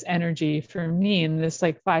to this energy. For me, in this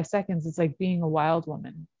like 5 seconds, it's like being a wild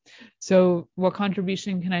woman. So what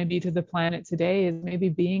contribution can I be to the planet today is maybe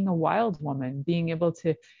being a wild woman, being able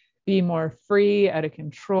to be more free, out of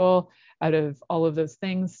control, out of all of those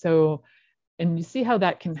things. So, and you see how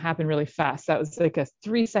that can happen really fast. That was like a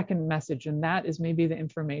 3-second message. And that is maybe the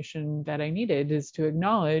information that I needed, is to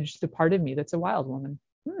acknowledge the part of me that's a wild woman.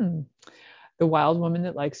 The wild woman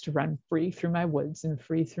that likes to run free through my woods and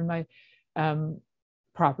free through my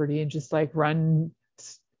property and just like run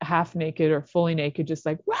half naked or fully naked, just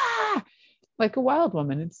like, wah! Like a wild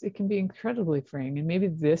woman. It can be incredibly freeing. And maybe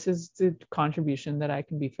this is the contribution that I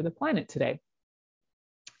can be for the planet today.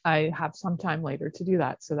 I have some time later to do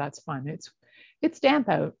that, so that's fun. It's damp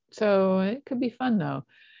out, so it could be fun though,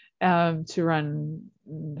 to run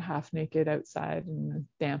half naked outside in the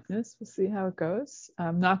dampness. We'll see how it goes.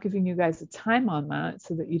 I'm not giving you guys a time on that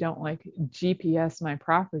so that you don't like GPS my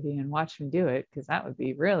property and watch me do it, because that would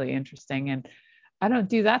be really interesting. And I don't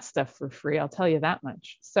do that stuff for free, I'll tell you that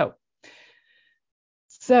much.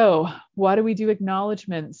 So why do we do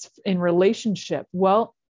acknowledgements in relationship?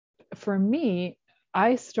 Well, for me,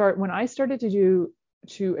 when I started to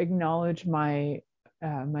acknowledge my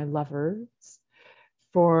lovers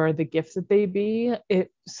for the gifts that they be,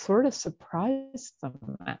 it sort of surprised them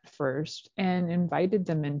at first and invited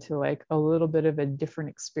them into like a little bit of a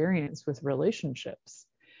different experience with relationships,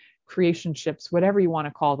 creationships, whatever you want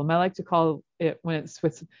to call them. I like to call it, when it's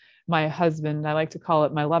with my husband, I like to call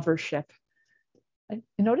it my lovership. I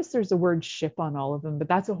notice there's a word ship on all of them, but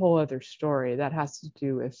that's a whole other story that has to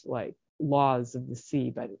do with like laws of the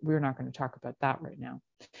sea, but we're not going to talk about that right now.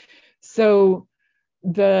 So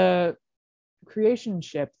the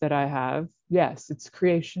creationship that I have, yes, it's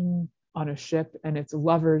creation on a ship and it's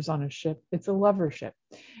lovers on a ship. It's a lovership.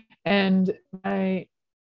 And the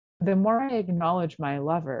more I acknowledge my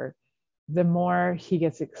lover, the more he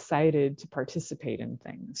gets excited to participate in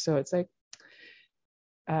things. So it's like,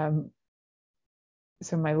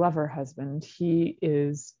 so my lover husband,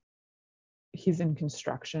 he's in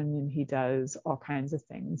construction and he does all kinds of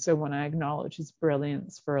things. So when I acknowledge his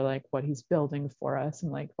brilliance for like what he's building for us,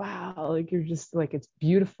 I'm like, wow, like you're just like, it's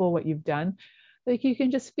beautiful what you've done. Like you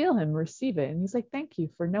can just feel him receive it. And he's like, thank you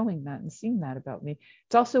for knowing that and seeing that about me.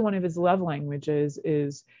 It's also one of his love languages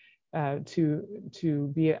is to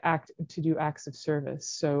do acts of service.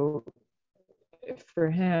 So for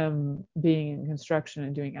him, being in construction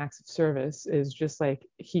and doing acts of service is just like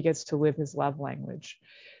he gets to live his love language.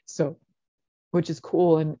 So, which is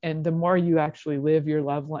cool. And the more you actually live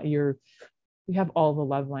your you have all the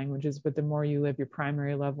love languages, but the more you live your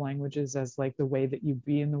primary love languages as like the way that you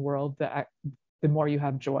be in the world, the more you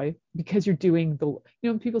have joy, because you're doing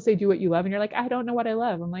people say do what you love, and you're like, I don't know what I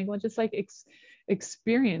love. I'm like, well, just like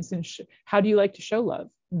experience and how do you like to show love?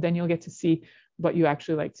 Then you'll get to see what you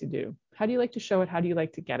actually like to do. How do you like to show it? How do you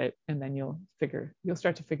like to get it? And then you'll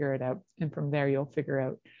start to figure it out. And from there, you'll figure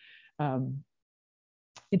out,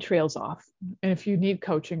 it trails off. And if you need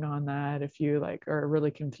coaching on that, if you like are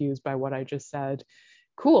really confused by what I just said,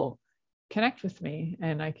 cool, connect with me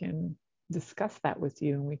and I can discuss that with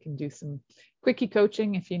you, and we can do some quickie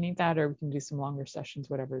coaching if you need that, or we can do some longer sessions,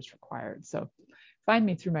 whatever is required. So find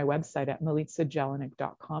me through my website at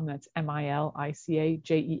milicajelenic.com. That's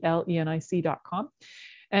MILICAJELENIC.com.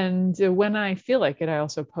 And when I feel like it, I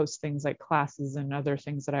also post things like classes and other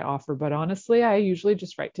things that I offer. But honestly, I usually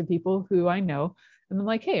just write to people who I know and I'm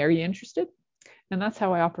like, hey, are you interested? And that's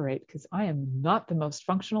how I operate, because I am not the most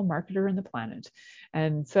functional marketer in the planet.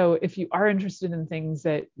 And so if you are interested in things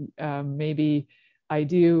that maybe I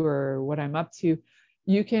do or what I'm up to,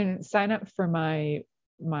 you can sign up for my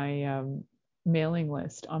mailing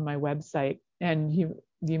list on my website. And you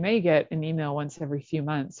may get an email once every few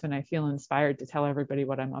months when I feel inspired to tell everybody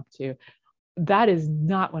what I'm up to. That is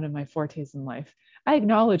not one of my fortes in life. I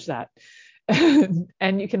acknowledge that.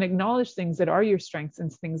 And you can acknowledge things that are your strengths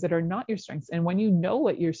and things that are not your strengths. And when you know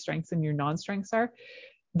what your strengths and your non-strengths are,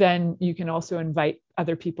 then you can also invite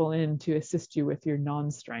other people in to assist you with your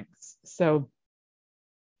non-strengths. So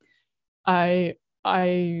in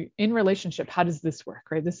relationship, how does this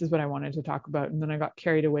work, right? This is what I wanted to talk about. And then I got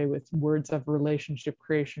carried away with words of relationship,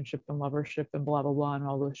 creationship, and lovership, and blah, blah, blah, and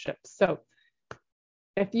all those ships. So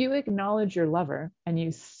if you acknowledge your lover and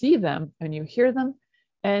you see them and you hear them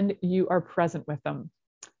and you are present with them,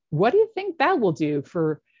 what do you think that will do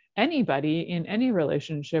for anybody in any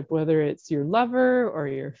relationship, whether it's your lover or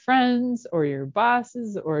your friends or your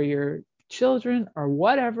bosses or your children or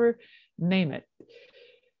whatever, name it.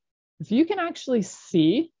 If you can actually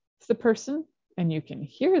see the person and you can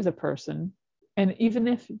hear the person, and even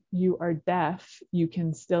if you are deaf, you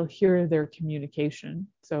can still hear their communication.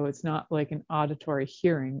 So it's not like an auditory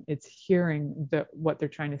hearing, it's hearing what they're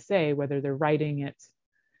trying to say, whether they're writing it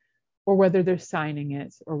or whether they're signing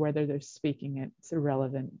it or whether they're speaking it. It's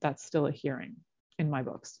irrelevant. That's still a hearing in my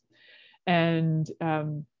books. And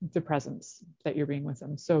the presence that you're being with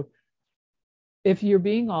them. So if you're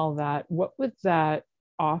being all that, what would that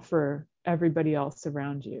offer everybody else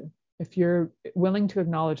around you? If you're willing to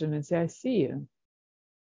acknowledge them and say, I see you.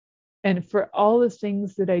 And for all the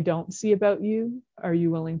things that I don't see about you, are you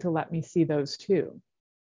willing to let me see those too?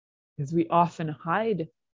 Because we often hide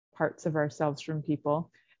parts of ourselves from people,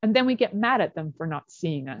 and then we get mad at them for not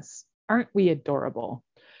seeing us. Aren't we adorable?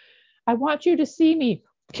 I want you to see me.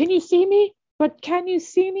 Can you see me? But can you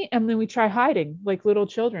see me? And then we try hiding like little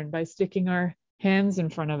children by sticking our hands in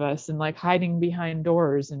front of us and like hiding behind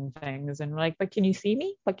doors and things. And we're like, but can you see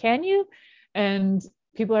me? But can you? And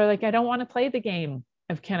people are like, I don't want to play the game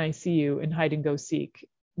of can I see you and hide and go seek.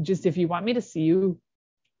 Just if you want me to see you,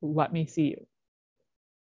 let me see you.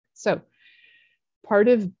 So part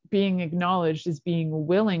of being acknowledged is being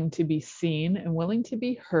willing to be seen and willing to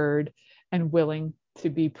be heard and willing to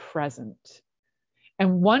be present.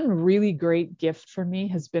 And one really great gift for me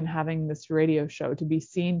has been having this radio show, to be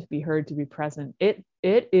seen, to be heard, to be present. It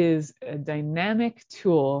is a dynamic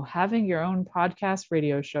tool. Having your own podcast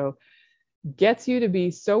radio show gets you to be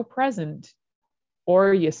so present,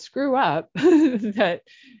 or you screw up, that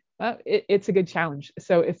it's a good challenge.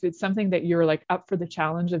 So if it's something that you're like up for the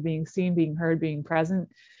challenge of being seen, being heard, being present,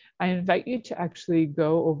 I invite you to actually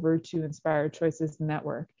go over to Inspired Choices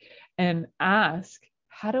Network and ask,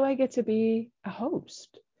 how do I get to be a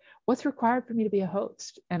host? What's required for me to be a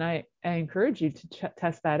host? And I encourage you to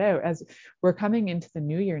test that out as we're coming into the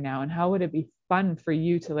new year now. And how would it be fun for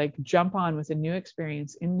you to like jump on with a new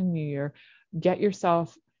experience in the new year, get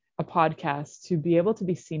yourself a podcast to be able to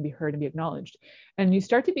be seen, be heard, and be acknowledged. And you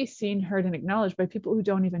start to be seen, heard, and acknowledged by people who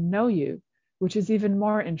don't even know you, which is even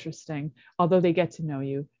more interesting, although they get to know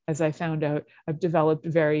you. As I found out, I've developed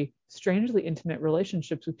very strangely intimate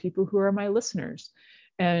relationships with people who are my listeners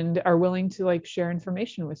and are willing to like share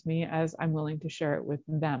information with me as I'm willing to share it with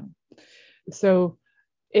them. So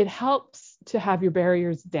it helps to have your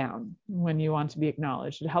barriers down when you want to be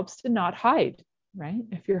acknowledged. It helps to not hide, right?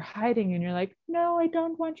 If you're hiding and you're like, no, I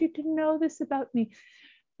don't want you to know this about me,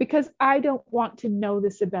 because I don't want to know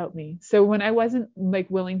this about me. So when I wasn't like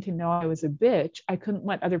willing to know I was a bitch, I couldn't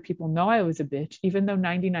let other people know I was a bitch, even though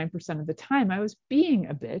 99% of the time I was being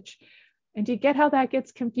a bitch. And you get how that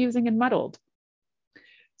gets confusing and muddled.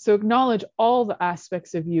 So acknowledge all the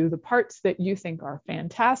aspects of you, the parts that you think are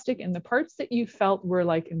fantastic and the parts that you felt were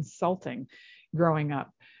like insulting growing up.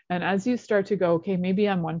 And as you start to go, okay, maybe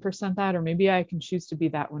I'm 1% that, or maybe I can choose to be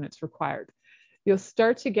that when it's required, you'll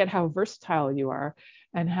start to get how versatile you are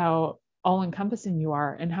and how all-encompassing you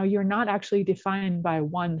are, and how you're not actually defined by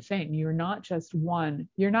one thing. You're not just one.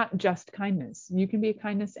 You're not just kindness. You can be a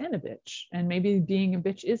kindness and a bitch. And maybe being a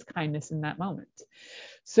bitch is kindness in that moment.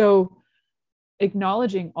 So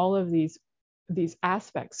acknowledging all of these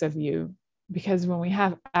aspects of you, because when we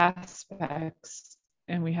have aspects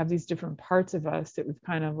and we have these different parts of us that we've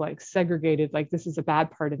kind of like segregated, like this is a bad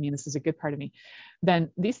part of me and this is a good part of me, then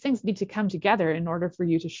these things need to come together in order for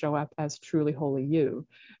you to show up as truly wholly you,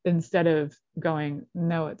 instead of going,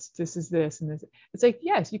 no, it's this is this and this. It's like,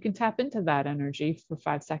 yes, you can tap into that energy for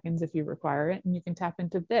 5 seconds if you require it, and you can tap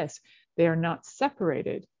into this. They are not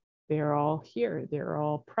separated. They are all here. They're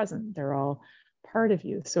all present. They're all part of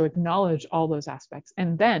you. So acknowledge all those aspects.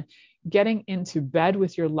 And then getting into bed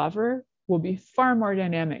with your lover will be far more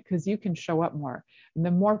dynamic because you can show up more. And the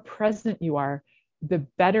more present you are, the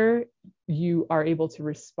better you are able to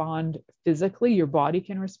respond physically. Your body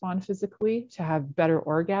can respond physically, to have better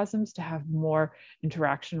orgasms, to have more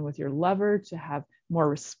interaction with your lover, to have more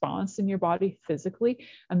response in your body physically.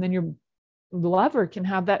 And then your lover can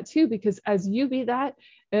have that too, because as you be that,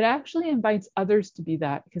 it actually invites others to be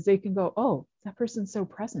that, because they can go, oh, that person's so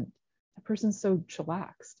present, that person's so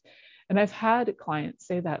chillaxed. And I've had clients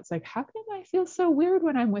say that, it's like, how can I feel so weird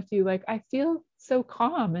when I'm with you? Like I feel so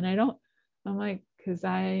calm, and I'm like, because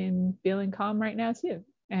I'm feeling calm right now too,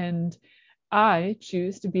 and I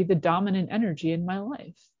choose to be the dominant energy in my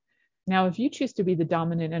life. Now if you choose to be the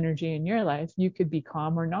dominant energy in your life, you could be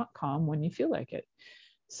calm or not calm when you feel like it.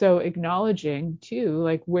 So acknowledging too,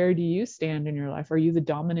 like, where do you stand in your life? Are you the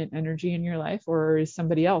dominant energy in your life, or is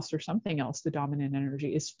somebody else or something else the dominant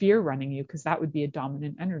energy? Is fear running you? Because that would be a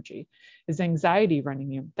dominant energy. Is anxiety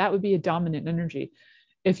running you? That would be a dominant energy.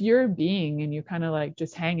 If you're being and you're kind of like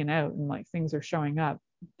just hanging out and like things are showing up,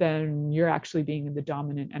 then you're actually being in the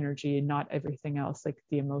dominant energy and not everything else, like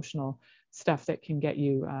the emotional stuff that can get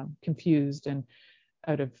you confused and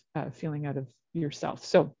out of feeling out of yourself.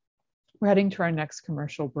 So we're heading to our next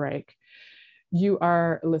commercial break. You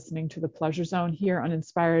are listening to The Pleasure Zone here on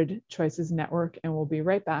Inspired Choices Network, and we'll be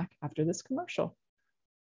right back after this commercial.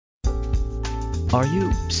 Are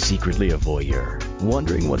you secretly a voyeur,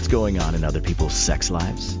 wondering what's going on in other people's sex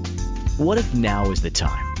lives? What if now is the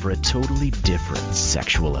time for a totally different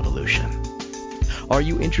sexual evolution? Are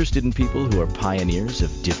you interested in people who are pioneers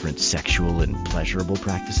of different sexual and pleasurable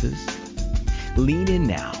practices? Lean in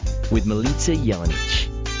now with Milica Jelenic,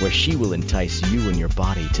 where she will entice you and your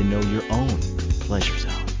body to know your own pleasure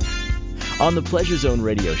zone. On the Pleasure Zone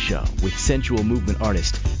radio show with sensual movement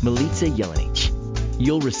artist Milica Jelenic,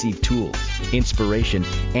 you'll receive tools, inspiration,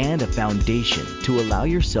 and a foundation to allow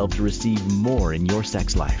yourself to receive more in your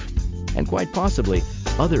sex life, and quite possibly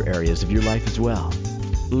other areas of your life as well.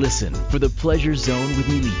 Listen for the Pleasure Zone with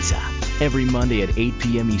Milica every Monday at 8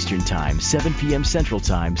 p.m. Eastern Time, 7 p.m. Central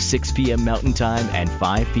Time, 6 p.m. Mountain Time, and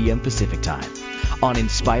 5 p.m. Pacific Time on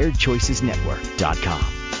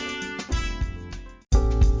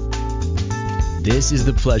InspiredChoicesNetwork.com. This is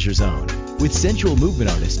the Pleasure Zone with sensual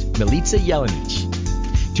movement artist Milica Jelenic.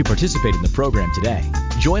 To participate in the program today,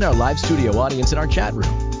 join our live studio audience in our chat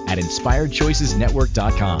room at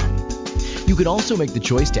InspiredChoicesNetwork.com. You can also make the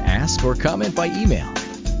choice to ask or comment by email,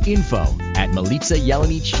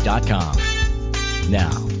 info@MilicaJelenic.com.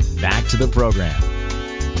 Now, back to the program.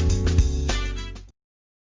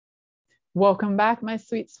 Welcome back, my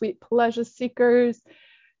sweet, sweet pleasure seekers.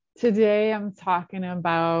 Today, I'm talking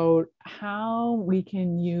about how we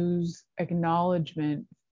can use acknowledgement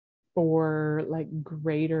for like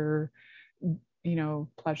greater,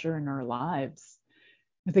 pleasure in our lives.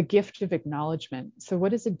 The gift of acknowledgement. So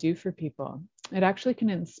what does it do for people? It actually can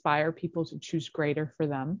inspire people to choose greater for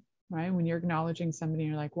them, right? When you're acknowledging somebody,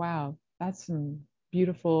 you're like, wow, that's some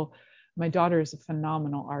beautiful. My daughter is a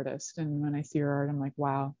phenomenal artist, and when I see her art, I'm like,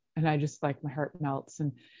 wow. And I just like, my heart melts.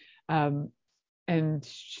 And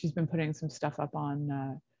she's been putting some stuff up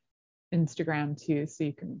on Instagram too, so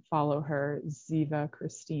you can follow her, Ziva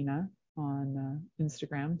Christina, on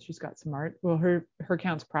Instagram. She's got some art. Well, her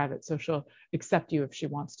account's private, so she'll accept you if she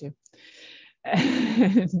wants to.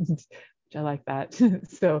 And I like that.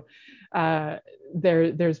 So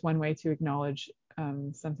there's one way to acknowledge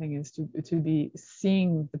something, is to be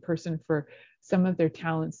seeing the person for some of their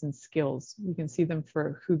talents and skills. You can see them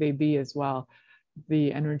for who they be as well,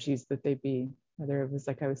 the energies that they be, whether it was,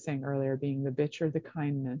 like I was saying earlier, being the bitch or the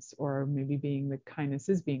kindness, or maybe being the kindness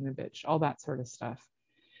is being the bitch, all that sort of stuff.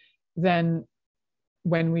 Then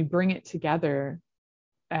when we bring it together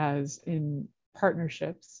as in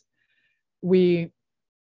partnerships, we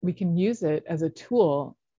can use it as a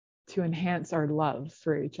tool to enhance our love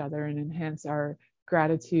for each other and enhance our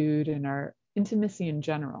gratitude and our intimacy in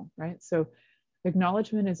general, right? So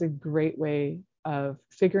acknowledgement is a great way of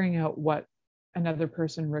figuring out what another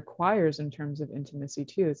person requires in terms of intimacy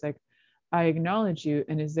too. It's like, I acknowledge you,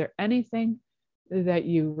 and is there anything that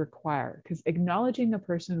you require? Because acknowledging a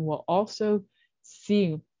person will also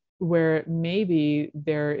see where maybe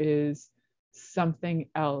there is something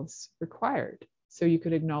else required. So you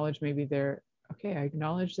could acknowledge maybe there, okay, I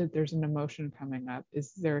acknowledge that there's an emotion coming up.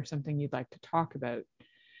 Is there something you'd like to talk about?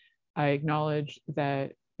 I acknowledge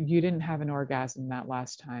that you didn't have an orgasm that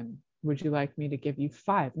last time. Would you like me to give you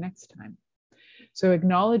 5 next time? So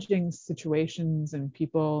acknowledging situations and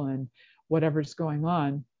people and whatever's going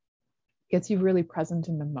on gets you really present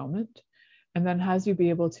in the moment, and then has you be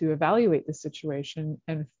able to evaluate the situation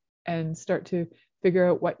and start to figure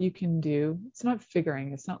out what you can do. It's not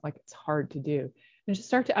figuring, it's not like it's hard to do. And just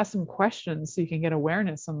start to ask some questions so you can get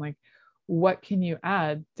awareness on, like, what can you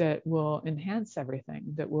add that will enhance everything,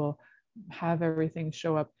 that will have everything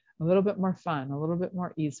show up a little bit more fun, a little bit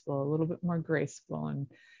more easeful, a little bit more graceful and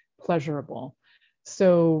pleasurable.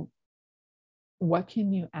 So what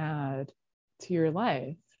can you add to your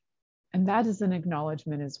life? And that is an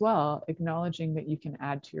acknowledgement as well, acknowledging that you can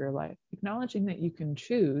add to your life, acknowledging that you can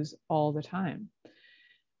choose all the time.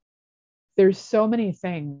 There's so many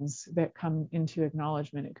things that come into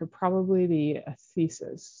acknowledgement. It could probably be a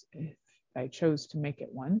thesis if I chose to make it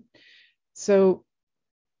one. So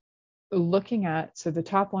the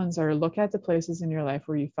top ones are: look at the places in your life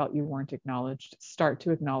where you felt you weren't acknowledged. Start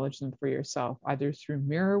to acknowledge them for yourself, either through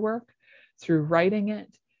mirror work, through writing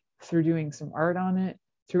it, through doing some art on it,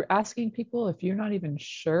 through asking people. If you're not even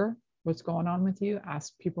sure what's going on with you,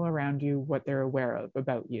 ask people around you what they're aware of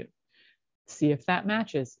about you. See if that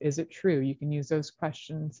matches. Is it true? You can use those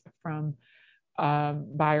questions from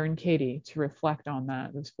Byron Katie to reflect on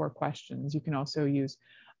that, those 4 questions. You can also use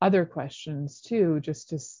other questions too, just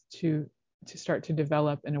to start to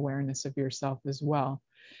develop an awareness of yourself as well.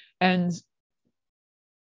 And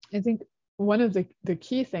I think one of the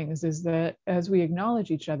key things is that as we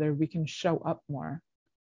acknowledge each other, we can show up more.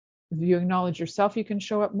 If you acknowledge yourself, you can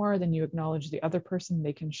show up more. Then you acknowledge the other person,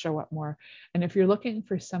 they can show up more. And if you're looking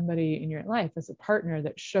for somebody in your life as a partner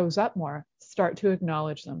that shows up more, start to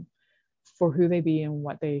acknowledge them for who they be and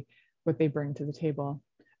what they bring to the table.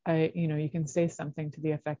 You can say something to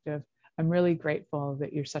the effect of, I'm really grateful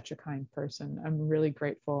that you're such a kind person. I'm really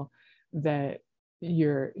grateful that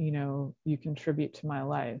you contribute to my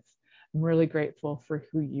life. I'm really grateful for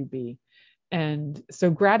who you be. And so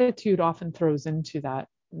gratitude often throws into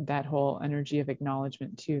that whole energy of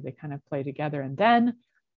acknowledgement too. They kind of play together. And then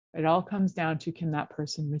it all comes down to, can that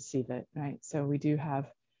person receive it, right? So we do have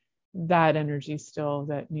that energy still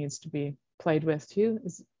that needs to be played with too,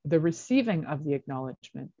 is the receiving of the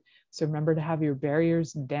acknowledgement. So remember to have your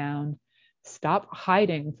barriers down. Stop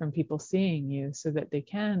hiding from people seeing you so that they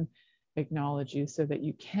can acknowledge you, so that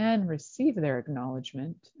you can receive their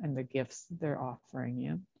acknowledgement and the gifts they're offering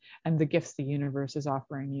you and the gifts the universe is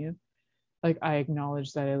offering you. Like, I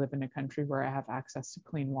acknowledge that I live in a country where I have access to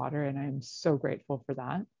clean water, and I am so grateful for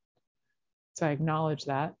that. So I acknowledge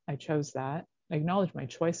that. I chose that. I acknowledge my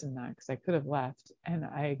choice in that, because I could have left. And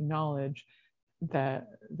I acknowledge the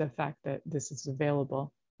fact that this is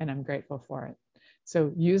available, and I'm grateful for it.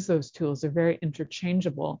 So use those tools. They're very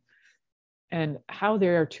interchangeable. And how they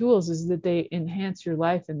are tools is that they enhance your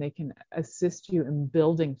life and they can assist you in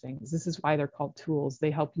building things. This is why they're called tools. They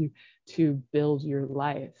help you to build your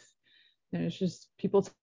life. And it's just, people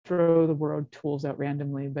throw the word tools out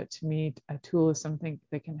randomly, but to me, a tool is something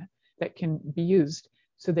that can be used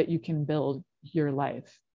so that you can build your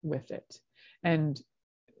life with it. And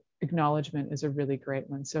acknowledgement is a really great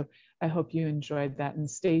one. So I hope you enjoyed that, and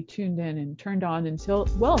stay tuned in and turned on until,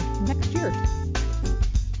 well, next year.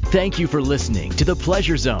 Thank you for listening to The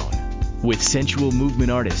Pleasure Zone with sensual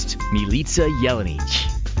movement artist Milica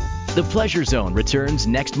Jelenic. The Pleasure Zone returns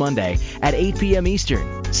next Monday at 8 p.m.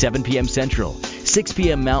 Eastern, 7 p.m. Central, 6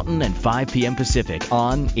 p.m. Mountain, and 5 p.m. Pacific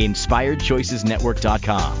on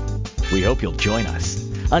InspiredChoicesNetwork.com. We hope you'll join us.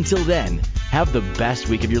 Until then, have the best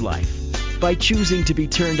week of your life by choosing to be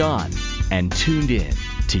turned on and tuned in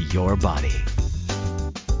to your body.